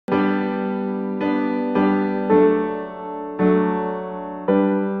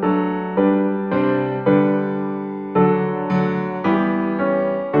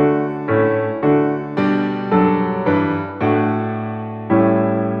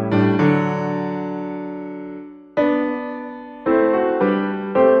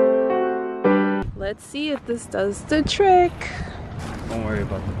let's see if this does the trick. Don't worry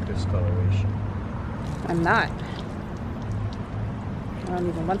about the discoloration. I'm not. I don't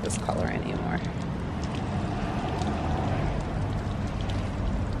even want this color anymore.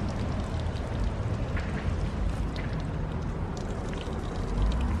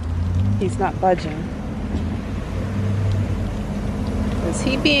 He's not budging. Is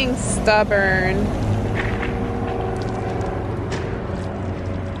he being stubborn?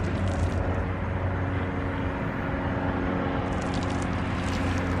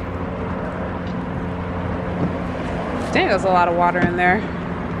 Dang, there's a lot of water in there.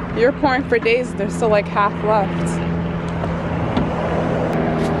 You're pouring for days, there's still like half left.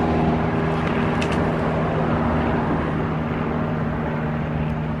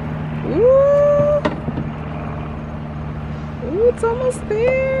 Ooh, it's almost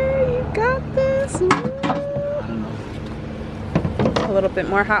there. You got this. Ooh. A little bit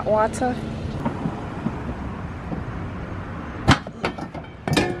more hot water.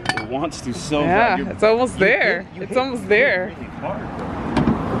 It wants to so yeah, bad. it's almost there. It's almost there. Really hard,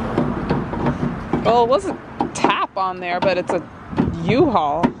 well, it was a tap on there, but it's a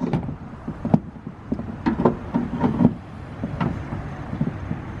U-Haul.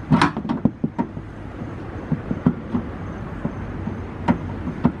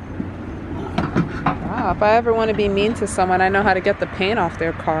 If I ever want to be mean to someone, I know how to get the paint off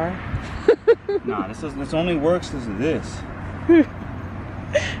their car. Nah, this only works because of this.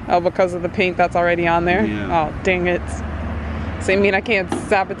 Oh, because of the paint that's already on there? Yeah. Oh, dang it. So you mean I can't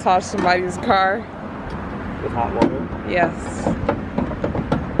sabotage somebody's car? With hot water? Yes.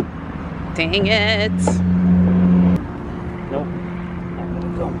 Dang it. Nope.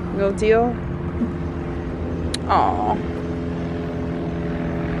 No deal? Aw.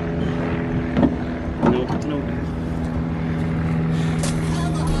 Nope.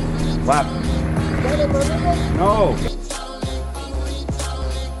 Slap. No.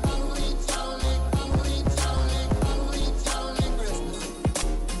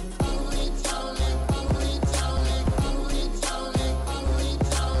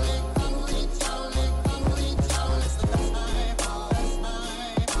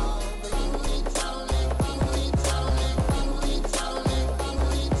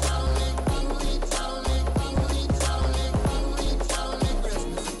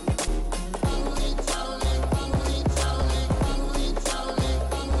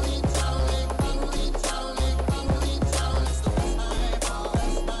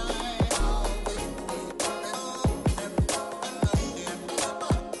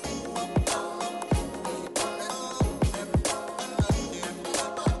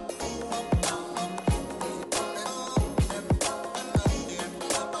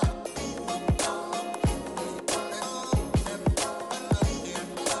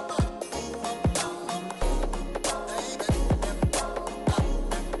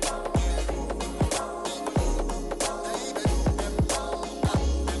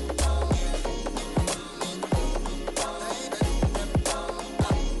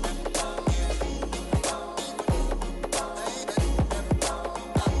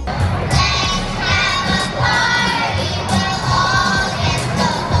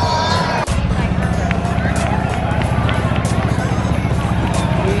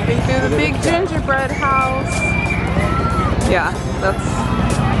 Big gingerbread house. Yeah, that's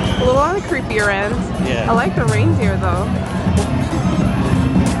a little on the creepier end. Yeah. I like the reindeer though.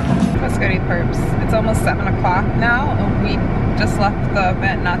 What's good, perps? It's almost 7 o'clock now. We just left the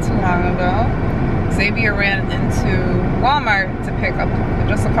event not too long ago. Xavier ran into Walmart to pick up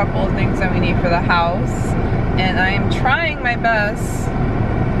just a couple of things that we need for the house. And I am trying my best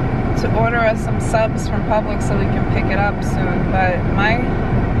to order us some subs from Publix so we can pick it up soon. But my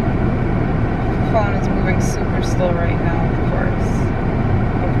phone is moving super slow right now, of course.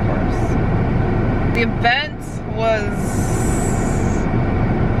 The event was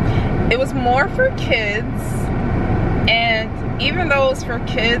more for kids, and even though it was for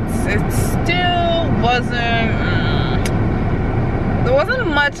kids, it still there wasn't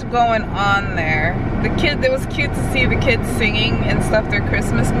much going on there. It was cute to see the kids singing and stuff, their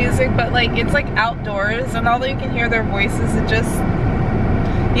Christmas music, but like it's like outdoors, and although you can hear their voices, it just,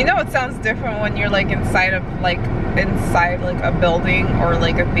 you know, it sounds different when you're like inside like a building or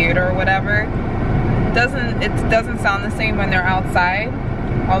like a theater or whatever. It doesn't sound the same when they're outside,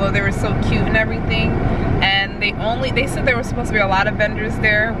 although they were so cute and everything. And they said there were supposed to be a lot of vendors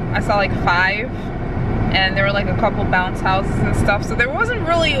there. I saw like 5, and there were like a couple bounce houses and stuff, so there wasn't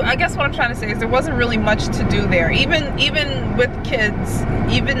really, I guess what I'm trying to say is there wasn't really much to do there. Even with kids,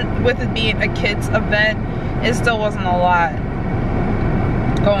 even with it being a kids event, it still wasn't a lot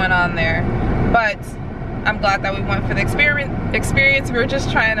going on there. But I'm glad that we went for the experience. We were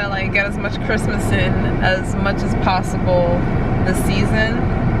just trying to like get as much Christmas in as much as possible this season.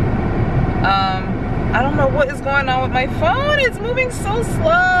 I don't know what is going on with my phone. It's moving so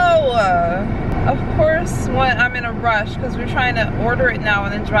slow. Of course, when I'm in a rush, because we're trying to order it now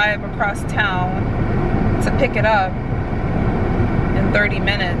and then drive across town to pick it up in 30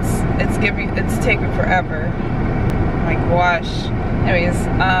 minutes. It's taking forever. Oh my gosh. Anyways,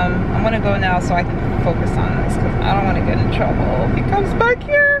 I'm gonna go now so I can focus on this because I don't want to get in trouble if he comes back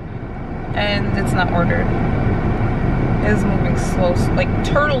here and it's not ordered. It is moving slow, like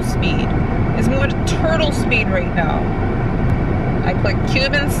turtle speed. It's moving at turtle speed right now. I click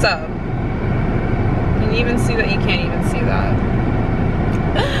Cuban sub. You can even see that. You can't even see that.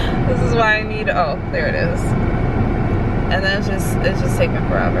 This is why I need. Oh, there it is. And then it's just taking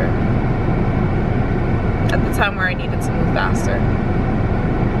forever. At the time where I needed to move faster.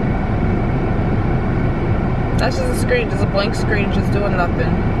 That's just a screen, just a blank screen, just doing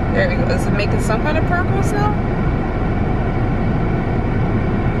nothing. There we go. Is it making some kind of progress now?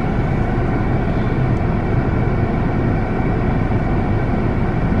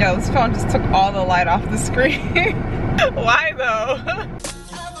 Yeah, this phone just took all the light off the screen. Why though?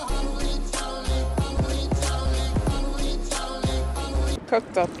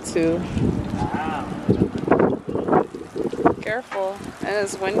 Cooked up too. Wow. Careful, and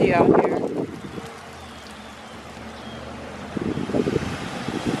it's windy out here.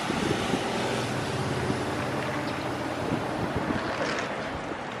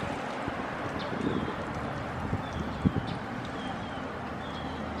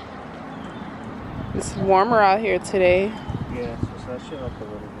 It's warmer out here today. Yeah, so that shit up a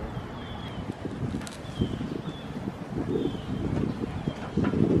little bit.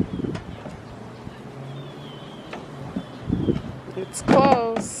 It's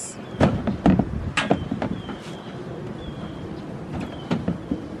close.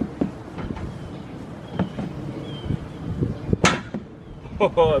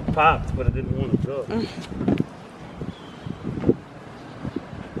 Oh, it popped, but it didn't want to go.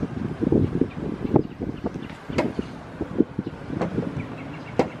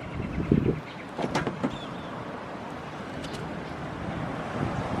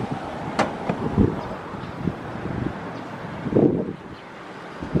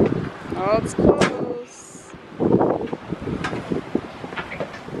 Oh, it's close.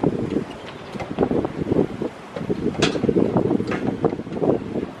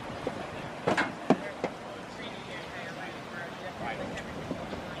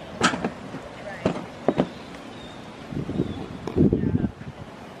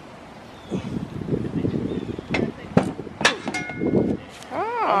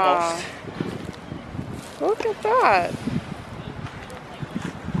 Ah, look at that.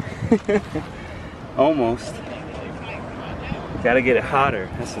 Almost. Gotta get it hotter.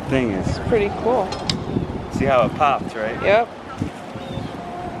 That's the thing. Is Pretty cool. see how it popped, right? Yep.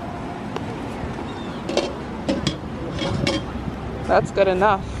 That's good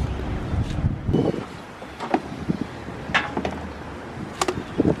enough.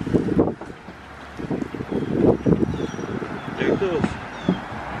 There it goes.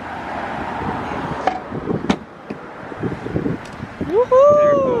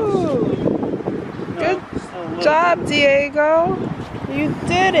 Woohoo! Good job, Diego. You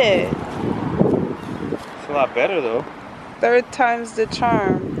did it. It's a lot better though. Third time's the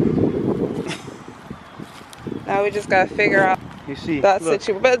charm. Now we just gotta figure out You see that look,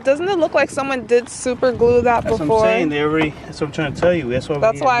 situation. But doesn't it look like someone did super glue that that's before? what I'm saying. They already. That's what I'm trying to tell you. That's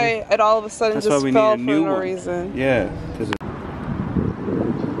Why it all of a sudden That's just why we fell need for a new no one. reason. Yeah, because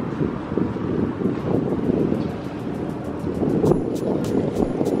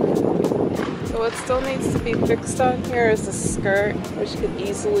So what still needs to be fixed on here is the skirt, which could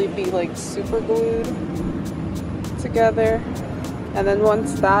easily be like super glued together. And then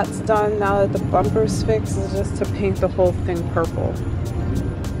once that's done, now that the bumper's fixed, is just to paint the whole thing purple.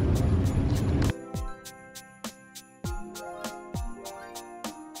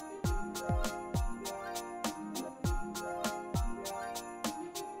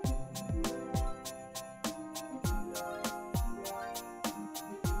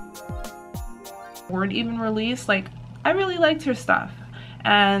 Word even released, like I really liked her stuff,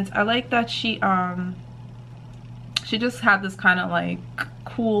 and I like that she just had this kind of like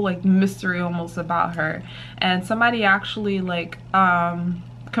cool like mystery almost about her, and somebody actually like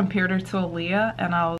compared her to Aaliyah, and I